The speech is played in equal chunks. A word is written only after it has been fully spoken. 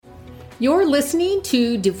You're listening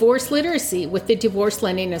to Divorce Literacy with the Divorce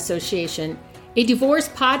Lending Association, a divorce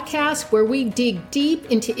podcast where we dig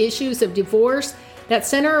deep into issues of divorce that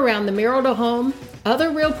center around the marital home,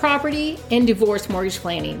 other real property, and divorce mortgage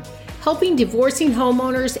planning, helping divorcing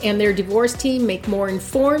homeowners and their divorce team make more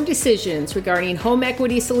informed decisions regarding home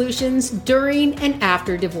equity solutions during and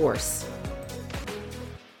after divorce.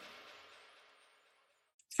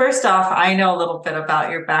 First off, I know a little bit about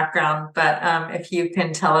your background, but if you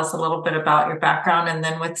can tell us a little bit about your background, and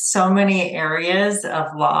then with so many areas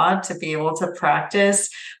of law to be able to practice,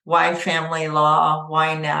 why family law,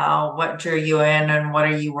 why now, what drew you in, and what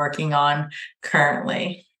are you working on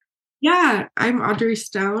currently? Yeah, I'm Audrey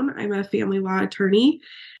Stone. I'm a family law attorney.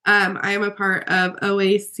 I am a part of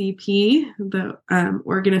OACP, the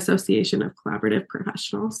Oregon Association of Collaborative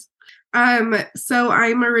Professionals. So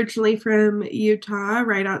I'm originally from Utah,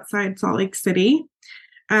 right outside Salt Lake City.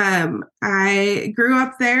 I grew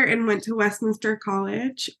up there and went to Westminster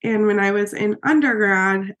College. And when I was in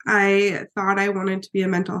undergrad, I thought I wanted to be a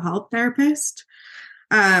mental health therapist.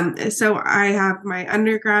 So I have my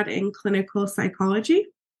undergrad in clinical psychology.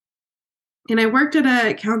 And I worked at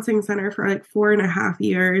a counseling center for like 4.5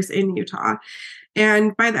 years in Utah.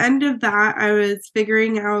 And by the end of that, I was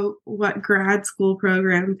figuring out what grad school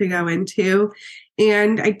program to go into.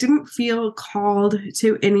 And I didn't feel called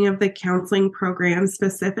to any of the counseling programs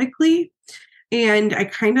specifically. And I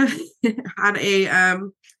kind of had a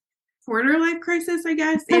quarter life crisis, I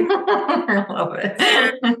guess. And I love it.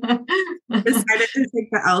 decided to take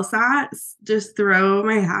the LSAT, just throw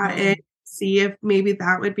my hat in, see if maybe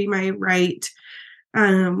that would be my right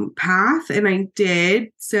path. And I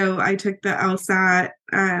did. So I took the LSAT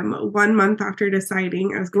 1 month after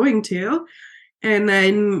deciding I was going to, and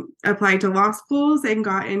then applied to law schools and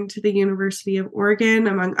got into the University of Oregon,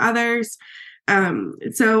 among others.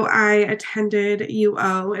 So I attended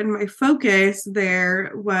UO, and my focus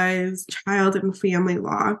there was child and family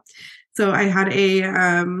law. So I had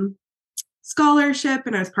a scholarship,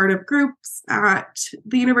 and I was part of groups at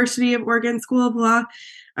the University of Oregon School of Law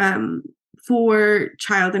for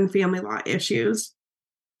child and family law issues.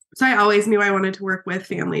 So I always knew I wanted to work with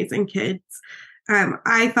families and kids.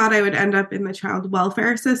 I thought I would end up in the child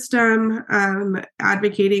welfare system,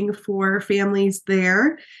 advocating for families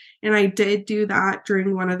there. And I did do that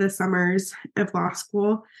during one of the summers of law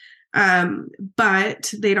school.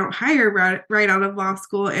 But they don't hire right out of law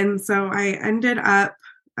school. And so I ended up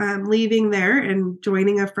leaving there and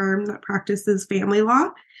joining a firm that practices family law,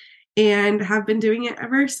 and have been doing it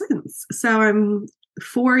ever since. So I'm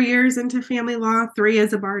 4 years into family law, 3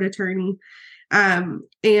 as a barred attorney. And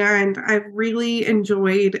I've really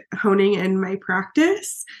enjoyed honing in my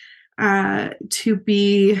practice to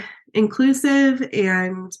be inclusive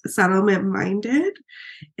and settlement minded.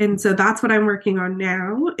 And so that's what I'm working on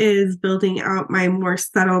now, is building out my more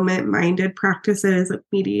settlement minded practices of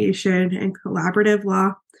mediation and collaborative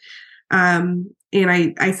law. And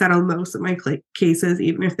I settle most of my cases,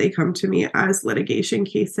 even if they come to me as litigation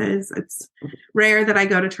cases. It's rare that I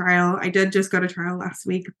go to trial. I did just go to trial last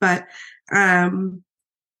week, but I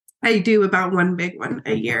do about one big one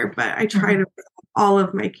a year, but I try to all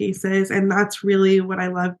of my cases. And that's really what I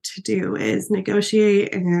love to do, is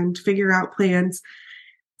negotiate and figure out plans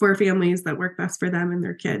for families that work best for them and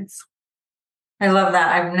their kids. I love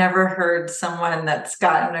that. I've never heard someone that's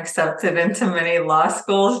gotten accepted into many law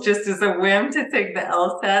schools just as a whim to take the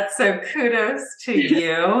LSAT. So kudos to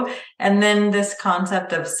you. And then this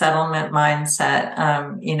concept of settlement mindset,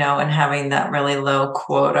 and having that really low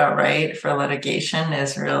quota, right, for litigation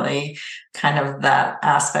is really kind of that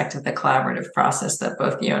aspect of the collaborative process that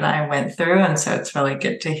both you and I went through. And so it's really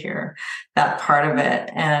good to hear that part of it.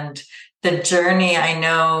 And the journey,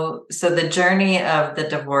 the journey of the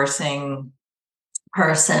divorcing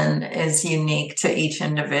person is unique to each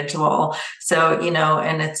individual. So,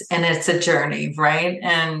 and it's a journey, right?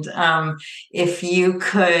 And if you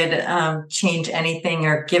could change anything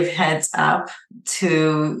or give heads up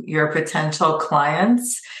to your potential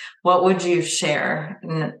clients, what would you share,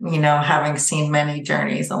 having seen many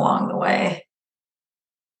journeys along the way?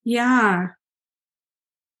 Yeah.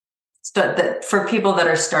 So that for people that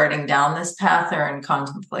are starting down this path or in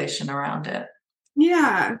contemplation around it.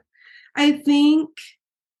 Yeah. I think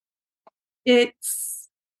it's,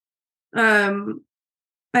 I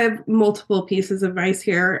have multiple pieces of advice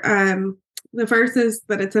here. The first is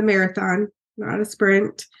that it's a marathon, not a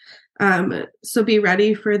sprint. So be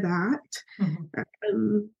ready for that.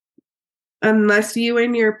 unless you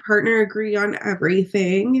and your partner agree on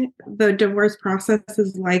everything, the divorce process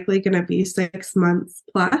is likely going to be 6 months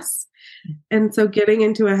plus. And so getting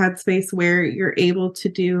into a headspace where you're able to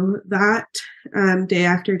do that day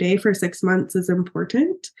after day for 6 months is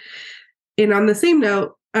important. And on the same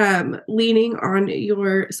note, leaning on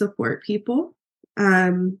your support people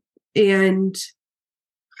and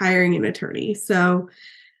hiring an attorney. So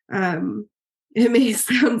it may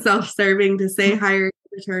sound self-serving to say hire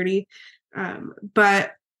an attorney,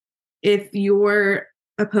 but if your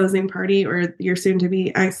opposing party or your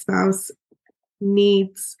soon-to-be ex-spouse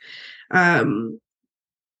needs or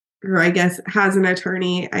I guess has an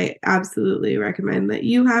attorney, I absolutely recommend that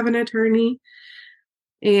you have an attorney.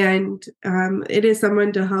 And it is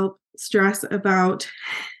someone to help stress about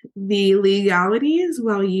the legalities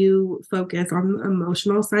while you focus on the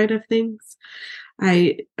emotional side of things.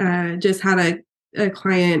 I just had a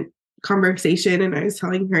client conversation and I was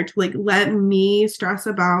telling her to let me stress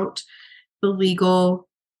about the legal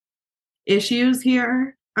issues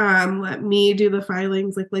here. Let me do the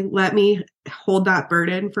filings, let me hold that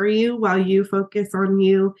burden for you while you focus on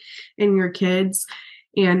you and your kids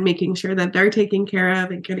and making sure that they're taken care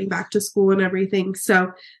of and getting back to school and everything.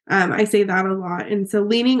 So I say that a lot. And so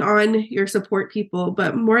leaning on your support people,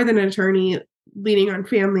 but more than an attorney, leaning on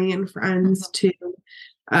family and friends to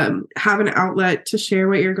have an outlet to share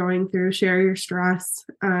what you're going through, share your stress,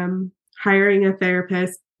 hiring a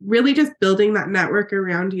therapist, really just building that network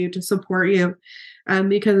around you to support you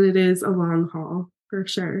because it is a long haul for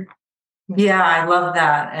sure. Yeah, I love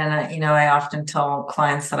that. And, I often tell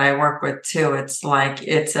clients that I work with too, it's like,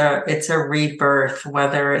 it's a rebirth,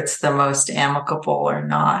 whether it's the most amicable or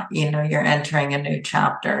not, you're entering a new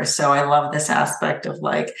chapter. So I love this aspect of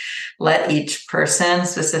let each person,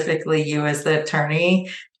 specifically you as the attorney,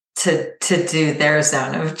 to do their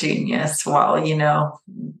zone of genius while,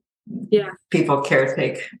 people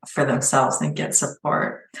caretake for themselves and get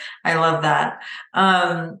support. I love that.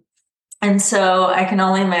 And so I can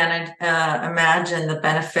only imagine the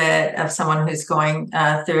benefit of someone who's going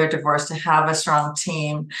through a divorce to have a strong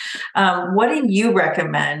team. What do you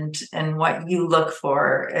recommend and what you look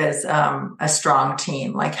for as a strong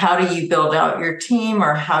team? How do you build out your team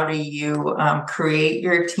or how do you create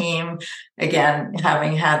your team? Again,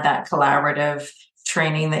 having had that collaborative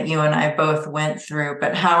training that you and I both went through,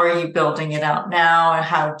 but how are you building it out now? And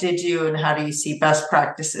how did you, and how do you see best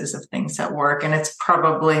practices of things that work? And it's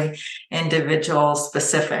probably individual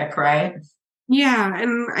specific, right? Yeah.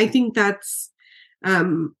 And I think that's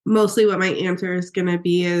mostly what my answer is going to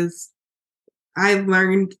be is I've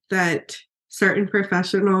learned that certain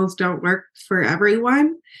professionals don't work for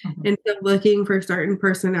everyone. Mm-hmm. And so looking for certain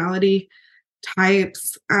personality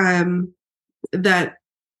types that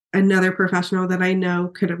another professional that I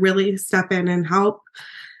know could really step in and help.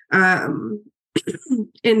 And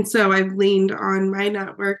so I've leaned on my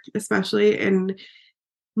network, especially, and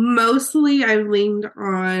mostly I've leaned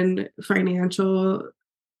on financial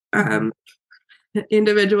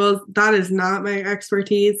individuals. That is not my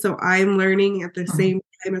expertise. So I'm learning at the same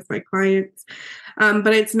time as my clients.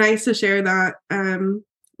 But it's nice to share that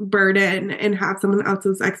burden and have someone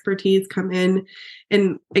else's expertise come in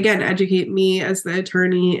and again educate me as the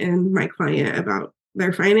attorney and my client about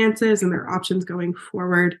their finances and their options going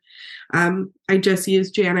forward. I just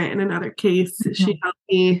used Janet in another case. Mm-hmm. She helped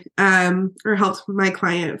me or helped my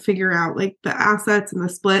client figure out the assets and the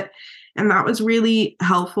split, and that was really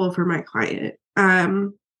helpful for my client.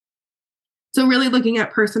 So really looking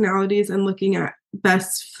at personalities and looking at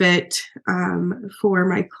best fit for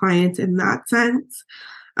my clients in that sense.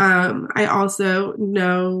 I also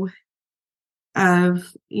know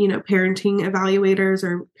of, parenting evaluators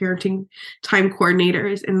or parenting time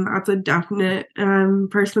coordinators, and that's a definite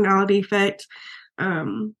personality fit.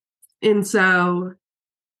 And so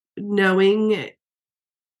knowing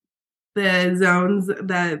the zones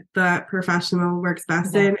that professional works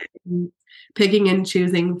best in and picking and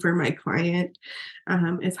choosing for my client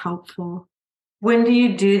is helpful. When do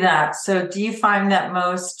you do that? So do you find that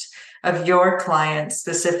most of your clients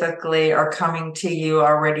specifically are coming to you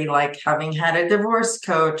already having had a divorce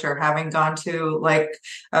coach or having gone to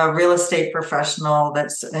a real estate professional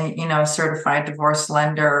that's a certified divorce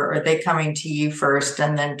lender, or are they coming to you first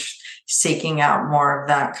and then seeking out more of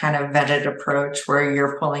that kind of vetted approach where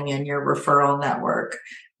you're pulling in your referral network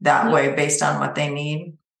that way based on what they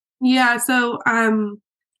need? Yeah, so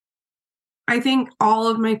I think all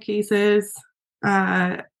of my cases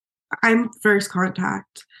I'm first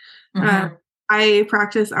contact. Mm-hmm. I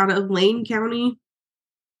practice out of Lane County,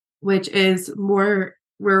 which is more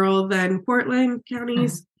rural than Portland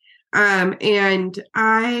counties. And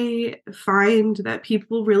I find that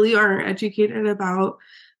people really aren't educated about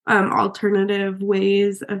alternative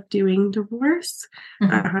ways of doing divorce.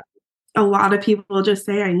 Mm-hmm. A lot of people just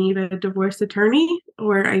say, I need a divorce attorney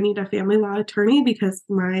or I need a family law attorney because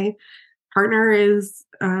my partner is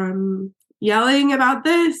yelling about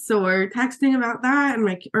this or texting about that, and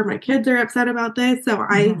my kids are upset about this. So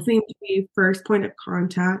I seem to be first point of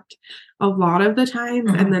contact a lot of the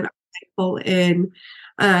times, and then I pull in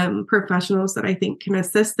professionals that I think can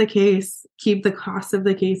assist the case, keep the cost of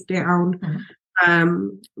the case down,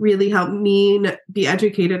 really help me be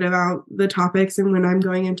educated about the topics and when I'm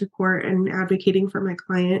going into court and advocating for my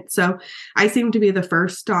client. So I seem to be the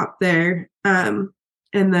first stop there. And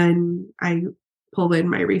then I pull in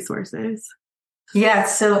my resources. Yeah,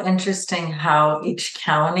 it's so interesting how each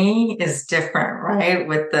county is different, right?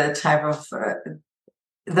 With the type of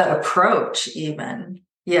the approach even.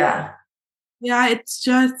 Yeah. Yeah, it's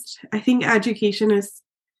just, I think education is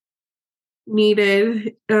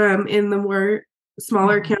needed in the more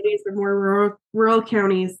smaller counties, the more rural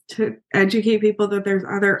counties, to educate people that there's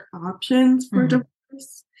other options for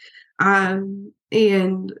divorce.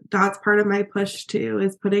 And that's part of my push too,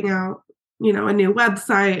 is putting out, a new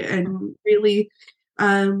website and really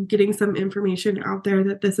getting some information out there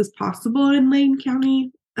that this is possible in Lane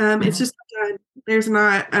County. It's just there's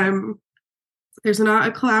not a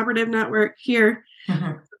collaborative network here.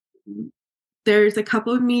 There's a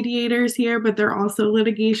couple of mediators here, but they're also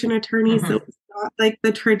litigation attorneys. So it's not like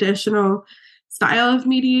the traditional style of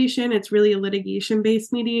mediation. It's really a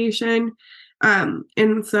litigation-based mediation.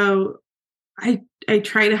 And so I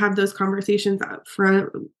try to have those conversations up front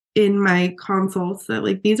in my consults that,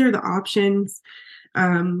 like, these are the options.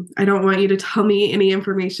 I don't want you to tell me any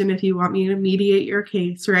information if you want me to mediate your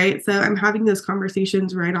case, right? So I'm having those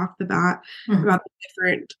conversations right off the bat about the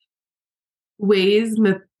different ways,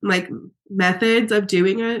 methods of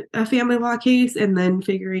doing a family law case, and then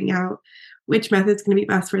figuring out which method's going to be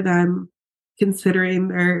best for them, considering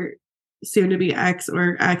their soon-to-be ex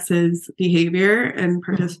or ex's behavior and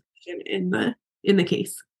participation in the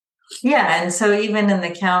case. Yeah, and so even in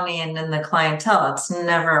the county and in the clientele, it's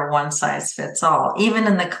never one size fits all, even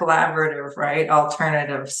in the collaborative, right,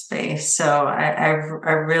 alternative space. So I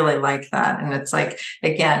really like that. And it's like,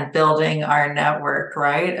 again, building our network,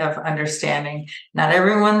 right, of understanding not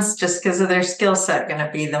everyone's, just because of their skill set, going to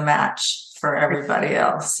be the match for everybody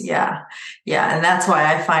else. Yeah. And that's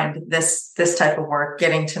why I find this type of work,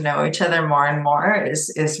 getting to know each other more and more,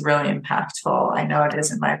 is really impactful. I know it is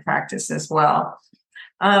in my practice as well.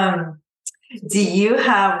 Do you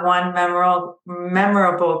have one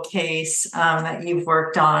memorable case that you've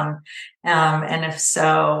worked on? And if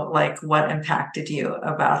so, like, what impacted you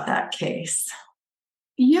about that case?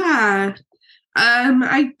 Yeah,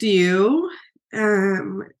 I do.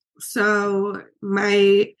 So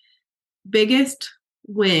my biggest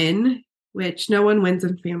win, which no one wins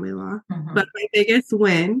in family law, but my biggest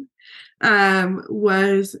win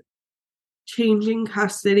was changing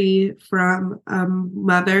custody from a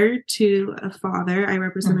mother to a father. I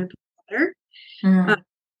represented the father.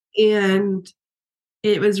 And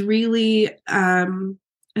it was really a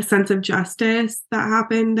sense of justice that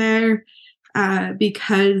happened there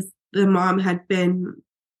because the mom had been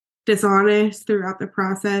dishonest throughout the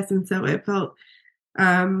process. And so it felt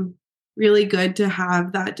really good to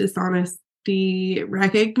have that dishonesty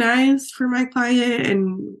recognized for my client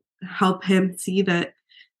and help him see that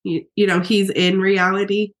he's in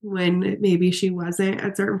reality when maybe she wasn't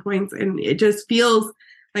at certain points. And it just feels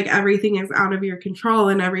like everything is out of your control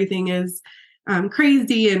and everything is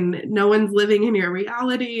crazy and no one's living in your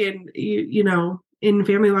reality. And, in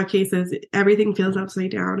family law cases, everything feels upside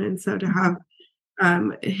down. And so to have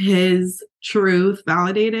his truth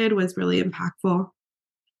validated was really impactful.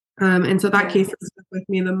 And so that case has stuck with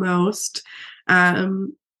me the most.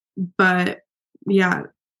 But yeah,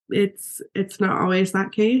 it's not always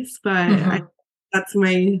that case, but that's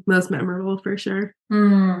my most memorable for sure.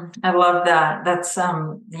 I love that. That's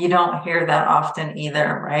you don't hear that often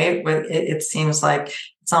either, right? It seems like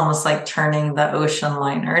it's almost like turning the ocean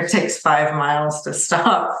liner. It takes 5 miles to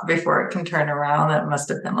stop before it can turn around. That must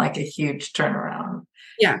have been like a huge turnaround.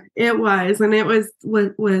 Yeah, it was, and it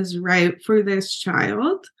was right for this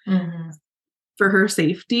child, for her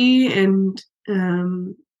safety, and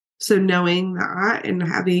so knowing that and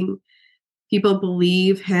having people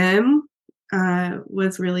believe him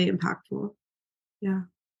was really impactful.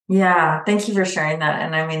 Yeah. Thank you for sharing that.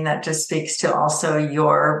 And I mean, that just speaks to also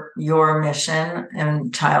your mission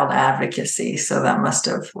in child advocacy. So that must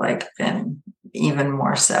have been even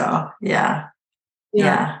more so. Yeah.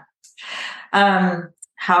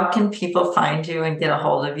 how can people find you and get a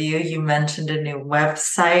hold of you? You mentioned a new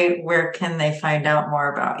website. Where can they find out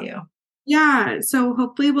more about you? Yeah, so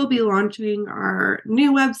hopefully we'll be launching our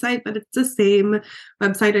new website, but it's the same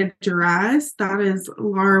website address. That is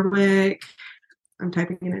Larwick. I'm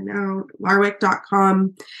typing it in now,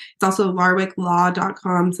 larwick.com. It's also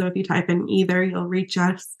larwicklaw.com. So if you type in either, you'll reach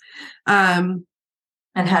us. And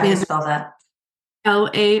how do you spell that?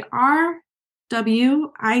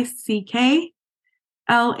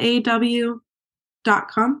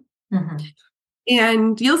 LARWICKLAW.com. Mm-hmm.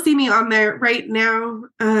 And you'll see me on there right now.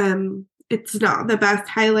 It's not the best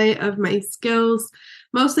highlight of my skills,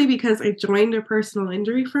 mostly because I joined a personal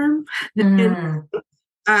injury firm. Mm.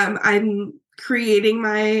 And I'm creating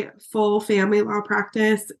my full family law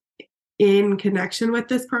practice in connection with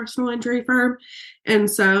this personal injury firm. And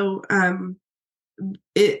so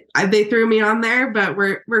they threw me on there, but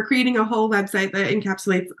we're creating a whole website that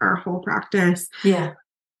encapsulates our whole practice. Yeah.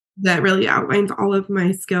 That really outlines all of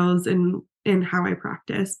my skills and how I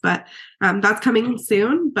practice. But that's coming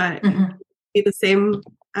soon, but be the same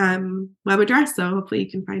web address. So hopefully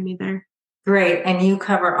you can find me there. Great. And you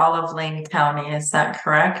cover all of Lane County, is that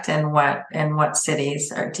correct? And what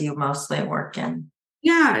cities do you mostly work in?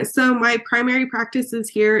 Yeah. So my primary practice is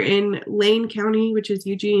here in Lane County, which is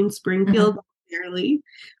Eugene, Springfield, primarily.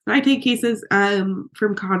 But I take cases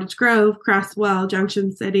from Cottage Grove, Crestwell,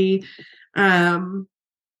 Junction City.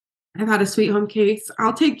 I've had a Sweet Home case.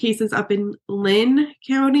 I'll take cases up in Lynn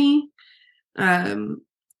County. And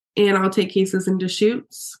I'll take cases in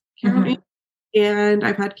Deschutes County. And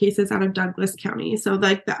I've had cases out of Douglas County. So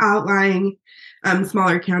like the outlying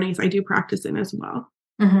smaller counties I do practice in as well.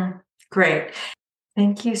 Great.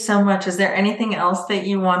 Thank you so much. Is there anything else that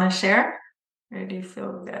you want to share? Or do you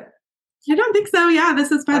feel good? I don't think so. Yeah, this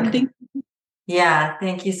is fun. Okay. Thank you. Yeah,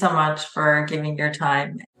 thank you so much for giving your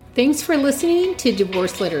time. Thanks for listening to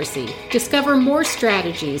Divorce Literacy. Discover more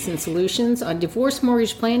strategies and solutions on divorce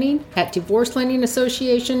mortgage planning at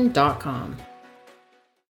divorcelendingassociation.com.